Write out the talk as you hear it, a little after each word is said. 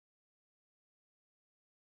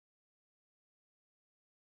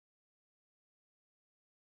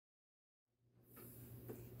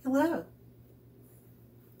Hello,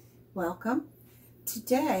 welcome.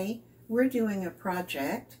 Today we're doing a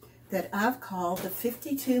project that I've called the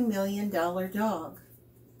 $52 million dog.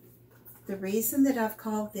 The reason that I've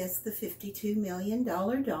called this the $52 million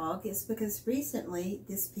dog is because recently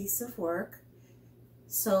this piece of work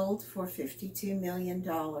sold for $52 million.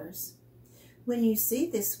 When you see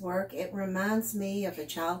this work, it reminds me of a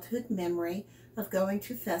childhood memory of going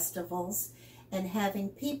to festivals and having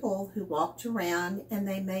people who walked around and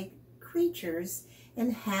they made creatures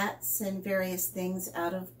and hats and various things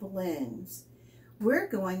out of balloons. We're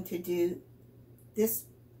going to do this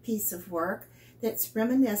piece of work that's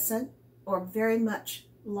reminiscent or very much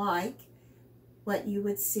like what you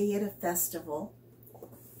would see at a festival,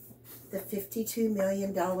 the $52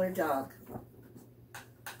 million dog.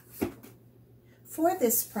 For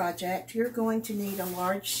this project, you're going to need a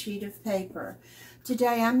large sheet of paper.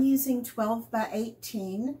 Today I'm using 12 by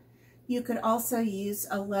 18. You could also use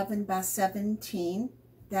 11 by 17.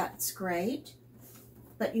 That's great.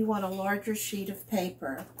 But you want a larger sheet of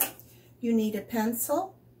paper. You need a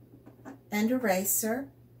pencil and eraser,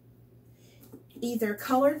 either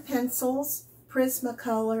colored pencils,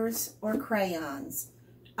 Prismacolors, or crayons.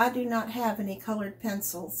 I do not have any colored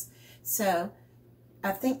pencils, so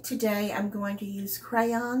I think today I'm going to use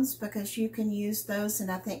crayons because you can use those, and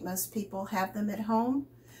I think most people have them at home.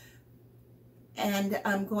 And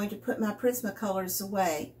I'm going to put my Prismacolors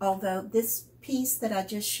away, although this piece that I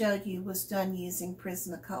just showed you was done using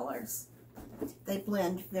Prismacolors. They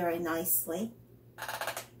blend very nicely.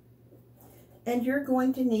 And you're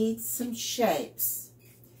going to need some shapes.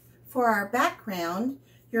 For our background,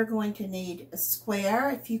 you're going to need a square.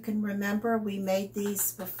 If you can remember, we made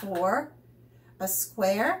these before. A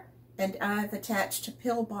square, and I've attached a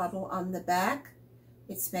pill bottle on the back.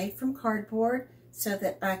 It's made from cardboard so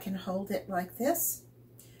that I can hold it like this.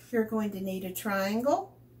 You're going to need a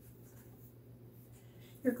triangle.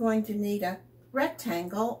 You're going to need a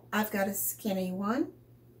rectangle. I've got a skinny one.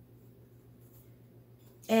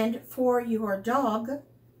 And for your dog,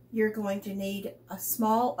 you're going to need a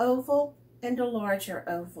small oval and a larger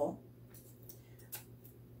oval.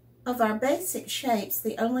 Of our basic shapes,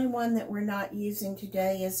 the only one that we're not using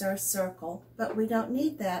today is our circle, but we don't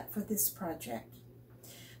need that for this project.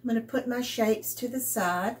 I'm going to put my shapes to the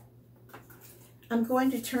side. I'm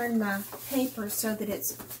going to turn my paper so that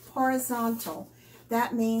it's horizontal.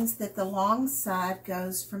 That means that the long side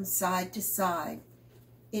goes from side to side.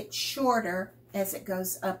 It's shorter as it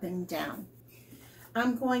goes up and down.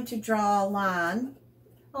 I'm going to draw a line.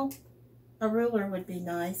 Oh, a ruler would be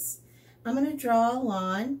nice. I'm going to draw a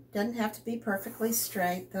line, doesn't have to be perfectly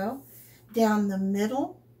straight though, down the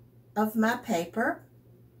middle of my paper,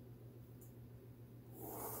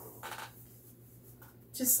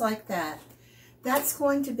 just like that. That's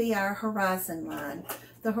going to be our horizon line.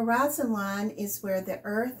 The horizon line is where the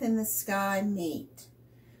earth and the sky meet.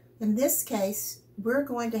 In this case, we're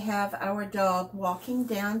going to have our dog walking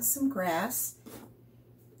down some grass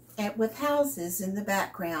and with houses in the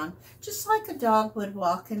background, just like a dog would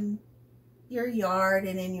walk in your yard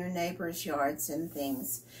and in your neighbor's yards and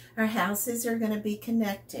things. Our houses are going to be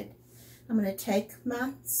connected. I'm going to take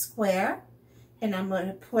my square and I'm going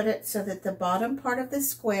to put it so that the bottom part of the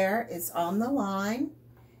square is on the line,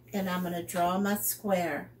 and I'm going to draw my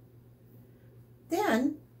square.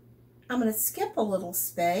 Then I'm going to skip a little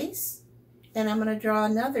space and I'm going to draw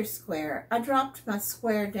another square. I dropped my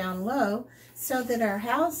square down low so that our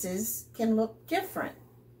houses can look different.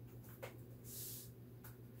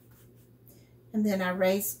 And then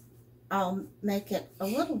I'll make it a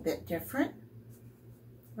little bit different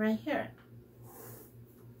right here.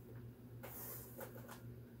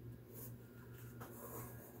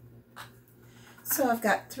 So I've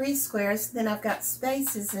got 3 squares, then I've got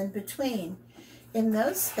spaces in between. In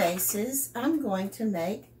those spaces, I'm going to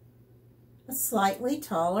make a slightly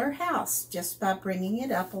taller house just by bringing it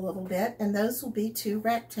up a little bit, and those will be 2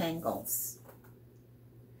 rectangles.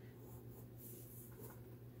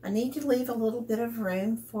 I need to leave a little bit of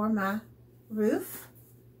room for my roof.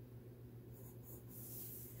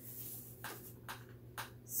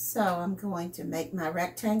 So I'm going to make my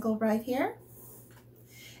rectangle right here.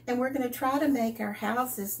 And we're going to try to make our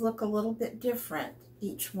houses look a little bit different,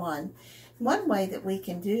 each one. One way that we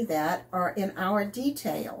can do that are in our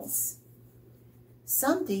details.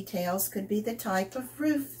 Some details could be the type of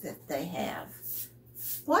roof that they have.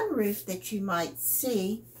 One roof that you might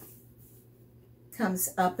see comes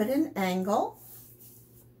up at an angle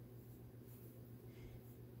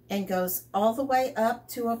and goes all the way up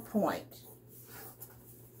to a point.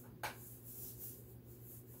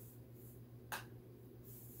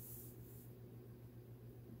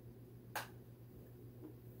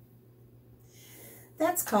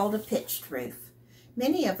 That's called a pitched roof.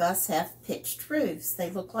 Many of us have pitched roofs. They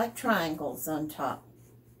look like triangles on top.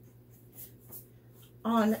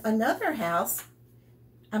 On another house,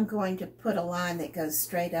 I'm going to put a line that goes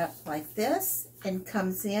straight up like this and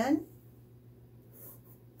comes in.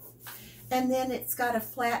 And then it's got a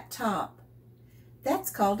flat top. That's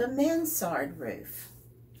called a mansard roof.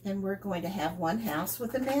 And we're going to have one house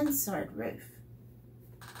with a mansard roof.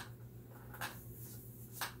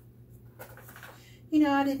 You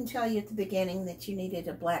know, I didn't tell you at the beginning that you needed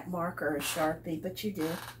a black marker or a Sharpie, but you do.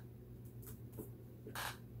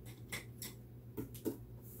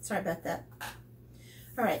 Sorry about that.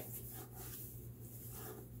 All right.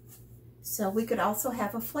 So we could also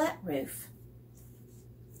have a flat roof.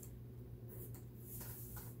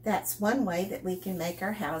 That's one way that we can make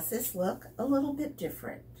our houses look a little bit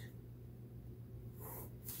different.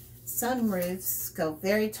 Some roofs go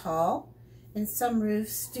very tall and some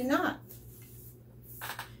roofs do not.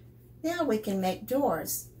 Now we can make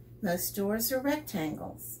doors. Most doors are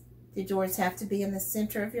rectangles. Do doors have to be in the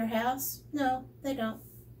center of your house? No, they don't.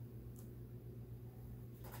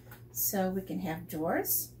 So we can have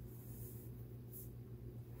doors.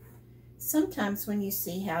 Sometimes when you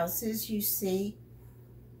see houses, you see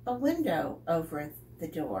a window over the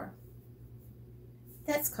door.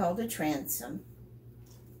 That's called a transom.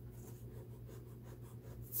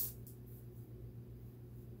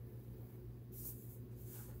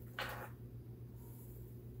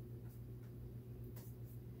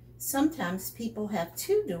 Sometimes people have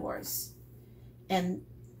two doors, and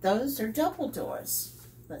those are double doors.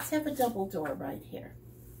 Let's have a double door right here.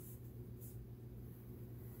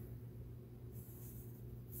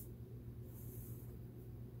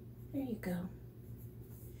 There you go.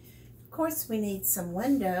 Of course, we need some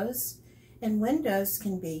windows, and windows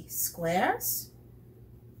can be squares,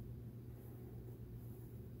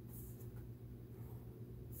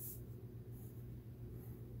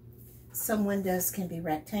 some windows can be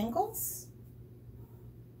rectangles,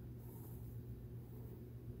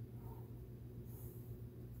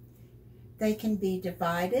 they can be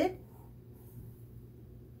divided,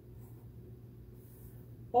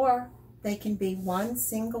 or they can be one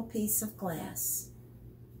single piece of glass.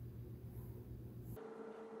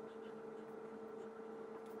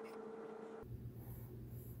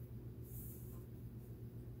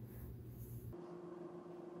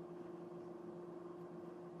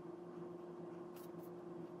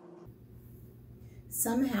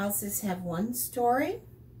 Some houses have one story.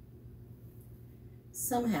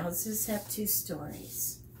 Some houses have two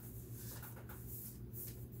stories.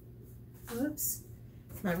 Whoops.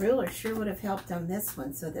 My ruler sure would have helped on this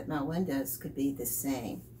one so that my windows could be the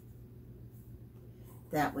same.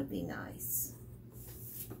 That would be nice.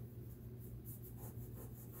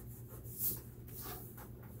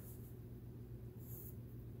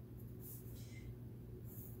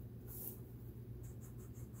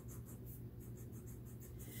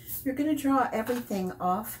 You're going to draw everything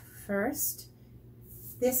off first.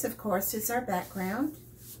 This, of course, is our background.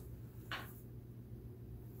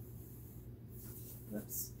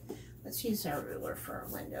 Whoops. Let's use our ruler for our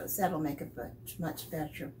windows. That'll make a much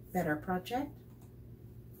better project.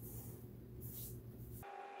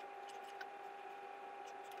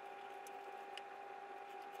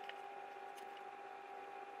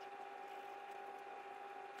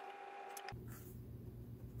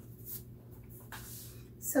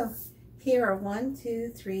 So here are 1,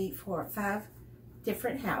 2, 3, 4, 5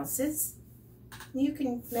 different houses. You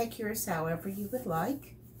can make yours however you would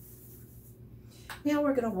like. Now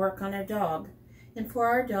we're going to work on a dog. And for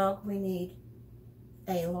our dog we need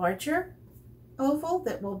a larger oval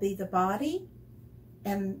that will be the body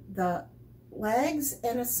and the legs,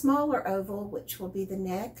 and a smaller oval which will be the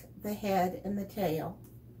neck, the head, and the tail.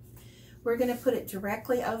 We're going to put it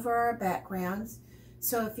directly over our backgrounds.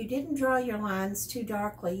 So if you didn't draw your lines too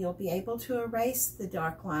darkly, you'll be able to erase the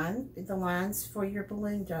dark line, the lines for your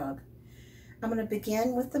balloon dog. I'm going to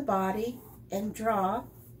begin with the body and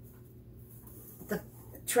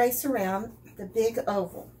trace around the big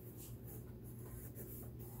oval.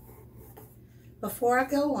 Before I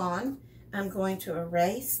go on, I'm going to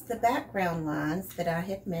erase the background lines that I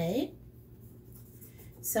have made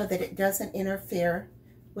so that it doesn't interfere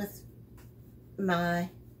with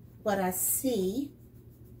what I see.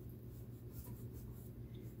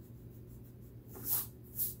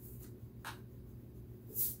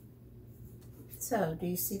 So, do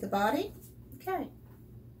you see the body? Okay.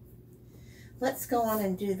 Let's go on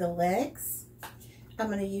and do the legs. I'm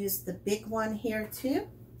going to use the big one here too,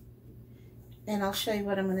 and I'll show you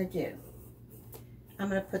what I'm going to do. I'm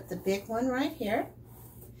going to put the big one right here,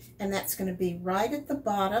 and that's going to be right at the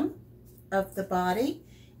bottom of the body,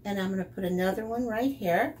 and I'm going to put another one right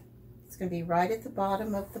here. It's going to be right at the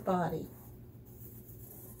bottom of the body.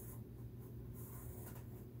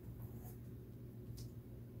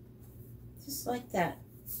 Just like that.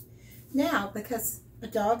 Now, because a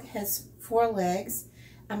dog has 4 legs,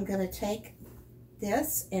 I'm going to take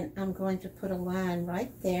this and I'm going to put a line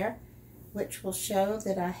right there, which will show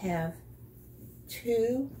that I have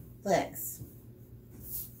 2 legs.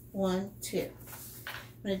 1, 2.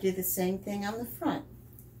 I'm going to do the same thing on the front.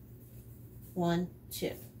 1,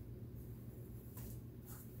 2.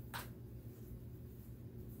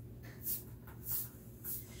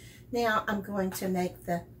 Now I'm going to make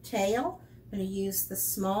the tail. I'm going to use the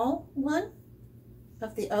small one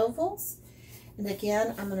of the ovals. And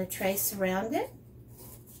again, I'm going to trace around it.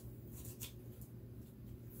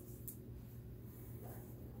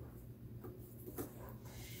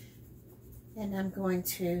 And I'm going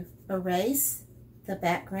to erase the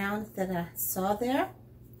background that I saw there.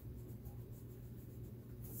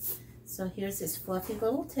 So here's his fluffy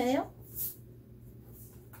little tail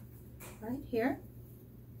right here.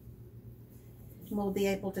 We'll be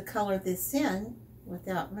able to color this in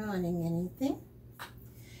without ruining anything.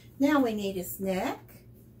 Now we need his neck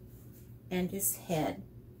and his head.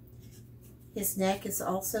 His neck is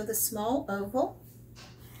also the small oval.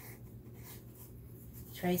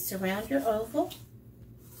 Trace around your oval.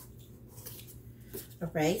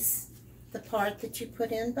 Erase the part that you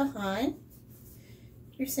put in behind.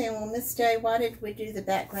 You're saying, well, Miss Day, why did we do the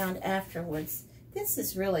background afterwards? This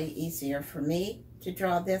is really easier for me to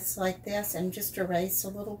draw this like this and just erase a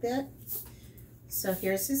little bit. So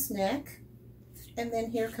here's his neck, and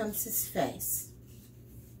then here comes his face.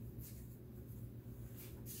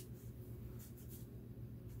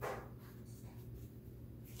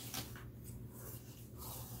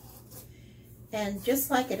 And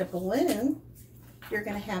just like at a balloon, you're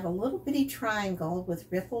going to have a little bitty triangle with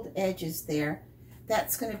rippled edges there.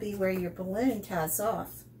 That's going to be where your balloon ties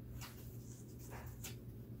off.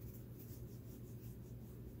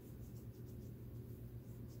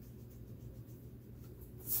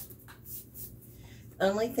 The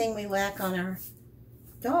only thing we lack on our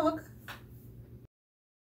dog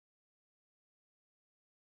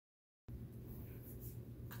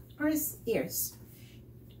are his ears.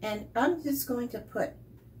 And I'm just going to put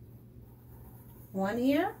 1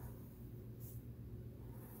 ear,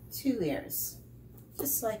 2 ears,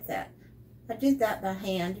 just like that. I did that by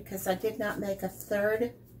hand because I did not make a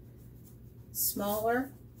third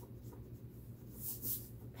smaller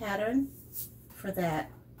pattern for that.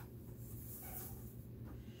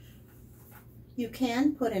 You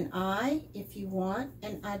can put an eye if you want,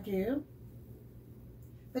 and I do,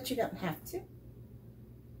 but you don't have to.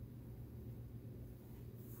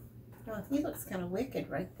 Oh, he looks kind of wicked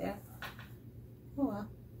right there. Oh well.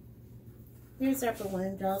 Here's our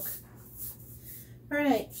balloon dog. All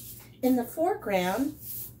right, in the foreground,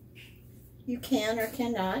 you can or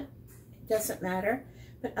cannot, it doesn't matter,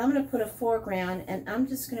 but I'm going to put a foreground, and I'm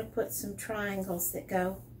just going to put some triangles that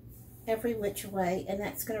go every which way, and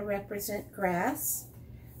that's going to represent grass,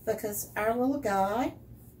 because our little guy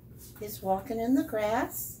is walking in the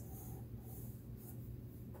grass.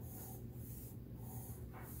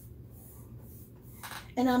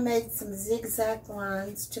 And I made some zigzag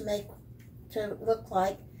lines to look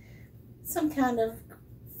like some kind of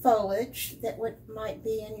foliage that might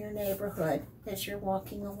be in your neighborhood as you're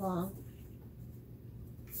walking along.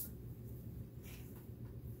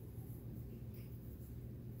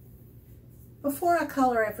 Before I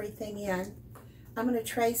color everything in, I'm going to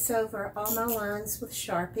trace over all my lines with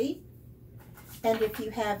Sharpie. And if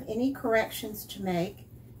you have any corrections to make,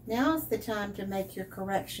 now is the time to make your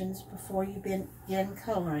corrections before you begin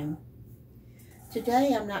coloring.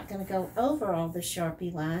 Today I'm not going to go over all the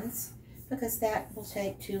Sharpie lines because that will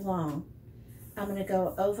take too long. I'm going to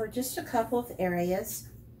go over just a couple of areas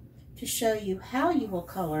to show you how you will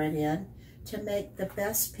color it in to make the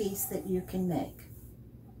best piece that you can make.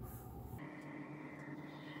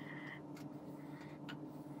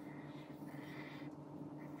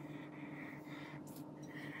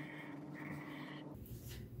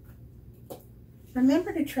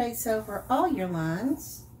 Remember to trace over all your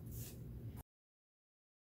lines.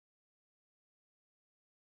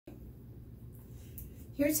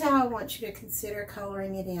 Here's how I want you to consider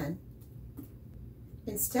coloring it in.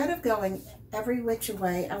 Instead of going every which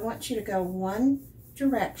way, I want you to go one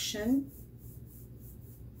direction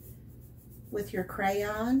with your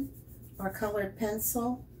crayon or colored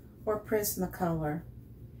pencil or Prismacolor.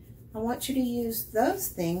 I want you to use those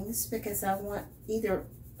things because I want either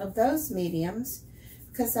of those mediums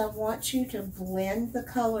because I want you to blend the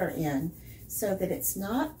color in. so that it's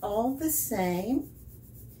not all the same.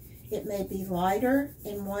 It may be lighter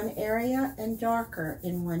in one area and darker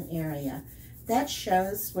in one area. That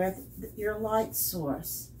shows where your light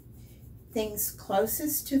source. Things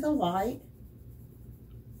closest to the light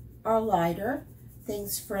are lighter.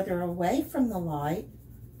 Things further away from the light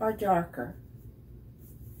are darker.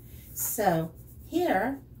 So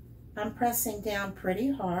here I'm pressing down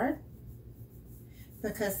pretty hard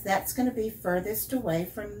because that's going to be furthest away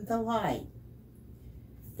from the light.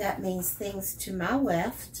 That means things to my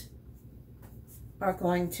left are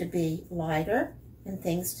going to be lighter and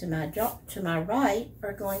things to my right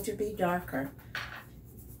are going to be darker.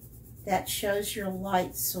 That shows your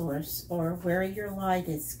light source, or where your light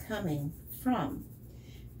is coming from.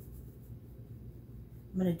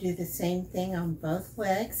 I'm going to do the same thing on both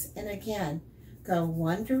legs, and again, go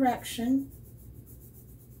one direction.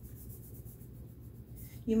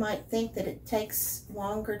 You might think that it takes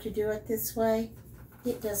longer to do it this way.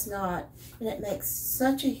 It does not, and it makes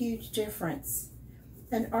such a huge difference.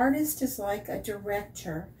 An artist is like a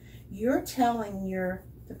director. You're telling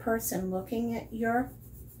the person looking at your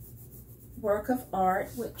work of art,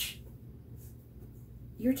 which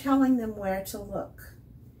you're telling them where to look.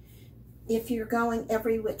 If you're going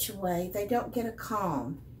every which way, they don't get a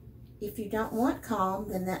calm. If you don't want calm,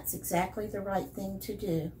 then that's exactly the right thing to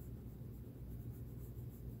do.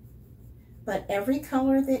 But every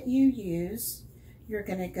color that you use, you're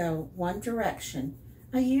going to go one direction.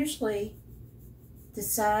 I usually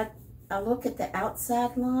decide, I look at the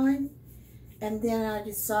outside line, and then I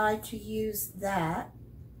decide to use that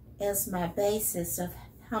as my basis of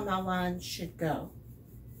how my lines should go.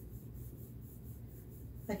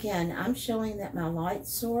 Again, I'm showing that my light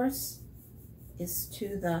source is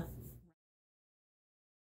to the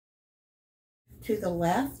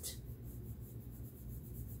left.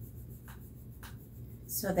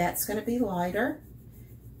 So that's going to be lighter,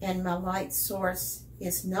 and my light source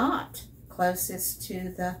is not closest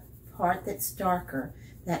to the part that's darker.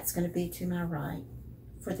 That's going to be to my right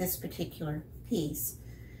for this particular piece.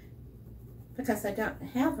 Because I don't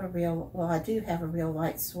have a real, well, I do have a real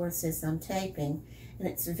light source as I'm taping, and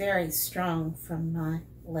it's very strong from my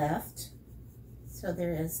left. So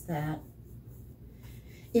there is that.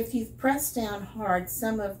 If you've pressed down hard,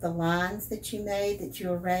 some of the lines that you made, that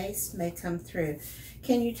you erased, may come through.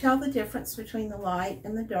 Can you tell the difference between the light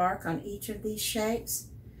and the dark on each of these shapes?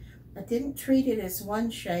 I didn't treat it as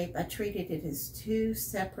one shape, I treated it as two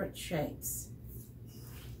separate shapes.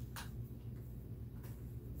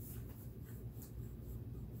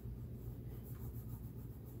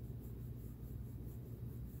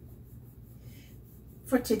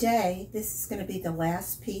 For today, this is going to be the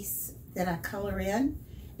last piece that I color in,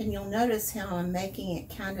 and you'll notice how I'm making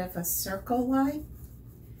it kind of a circle-like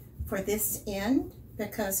for this end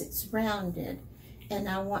because it's rounded, and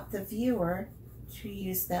I want the viewer to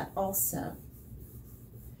use that also.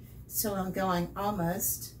 So I'm going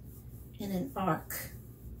almost in an arc.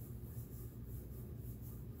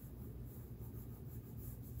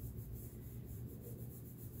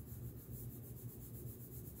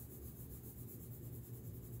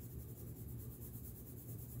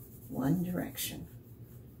 One direction.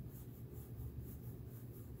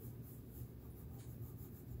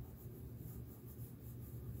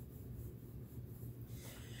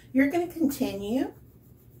 You're going to continue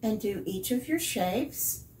and do each of your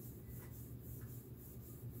shapes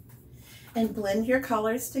and blend your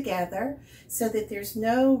colors together so that there's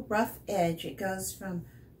no rough edge. It goes from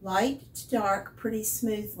light to dark pretty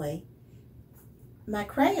smoothly. My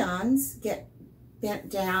crayons get bent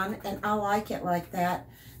down, and I like it like that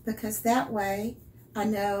because that way I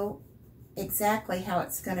know exactly how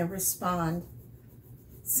it's going to respond.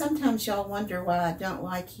 Sometimes y'all wonder why I don't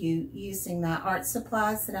like you using my art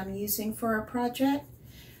supplies that I'm using for a project.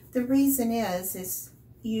 The reason is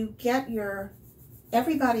you get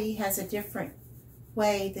everybody has a different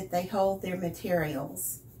way that they hold their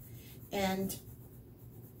materials, and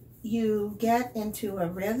you get into a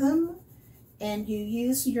rhythm and you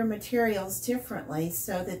use your materials differently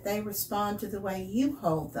so that they respond to the way you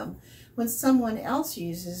hold them. When someone else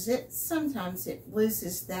uses it, sometimes it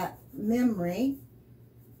loses that memory,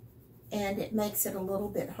 and it makes it a little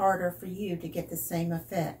bit harder for you to get the same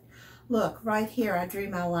effect. Look, right here I drew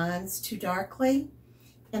my lines too darkly,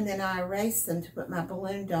 and then I erased them to put my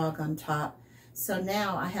balloon dog on top. So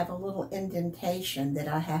now I have a little indentation that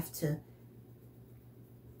I have to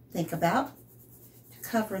think about to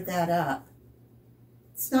cover that up.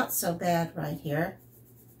 It's not so bad right here,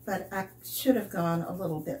 but I should have gone a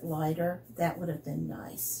little bit lighter. That would have been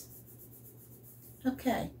nice.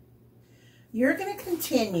 Okay, you're going to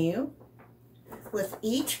continue work with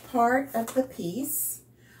each part of the piece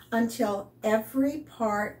until every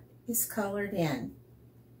part is colored in.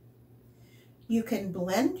 You can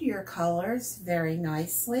blend your colors very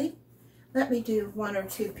nicely. Let me do 1 or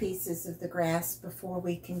 2 pieces of the grass before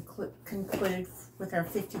we conclude with our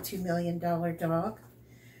 $52 million dog.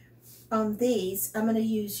 On these, I'm going to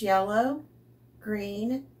use yellow,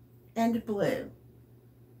 green, and blue.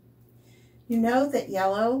 You know that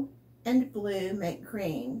yellow and blue make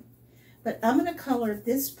green, but I'm going to color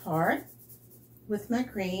this part with my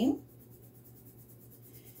green.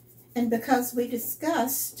 And because we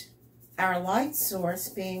discussed our light source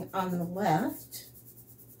being on the left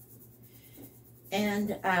and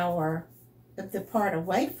the part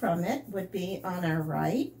away from it would be on our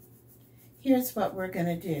right, here's what we're going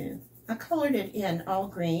to do. I colored it in all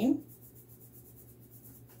green,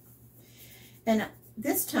 and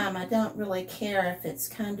this time I don't really care if it's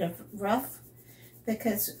kind of rough,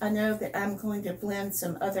 because I know that I'm going to blend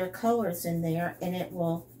some other colors in there and it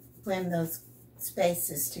will blend those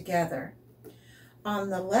spaces together. On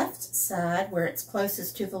the left side, where it's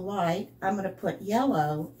closest to the light, I'm going to put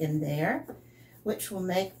yellow in there, which will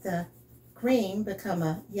make the green become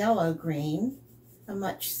a yellow green, a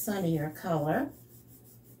much sunnier color.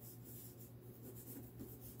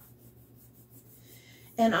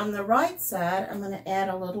 And on the right side, I'm going to add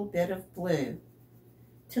a little bit of blue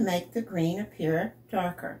to make the green appear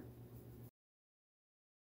darker.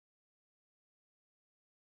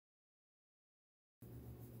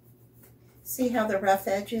 See how the rough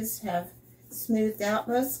edges have smoothed out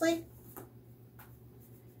mostly?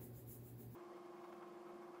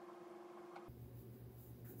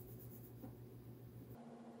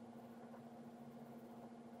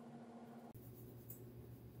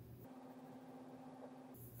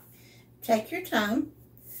 Take your time,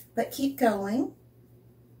 but keep going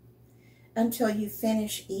until you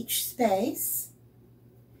finish each space.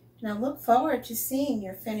 And I look forward to seeing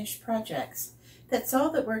your finished projects. That's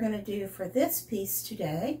all that we're going to do for this piece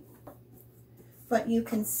today. But you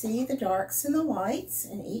can see the darks and the whites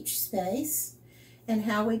in each space and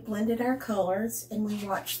how we blended our colors, and we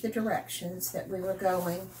watched the directions that we were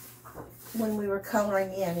going when we were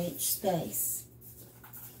coloring in each space.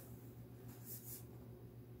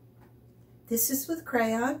 This is with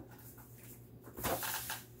crayon,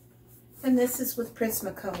 and this is with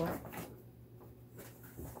Prismacolor.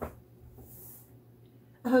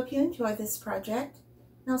 I hope you enjoy this project,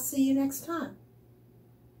 and I'll see you next time.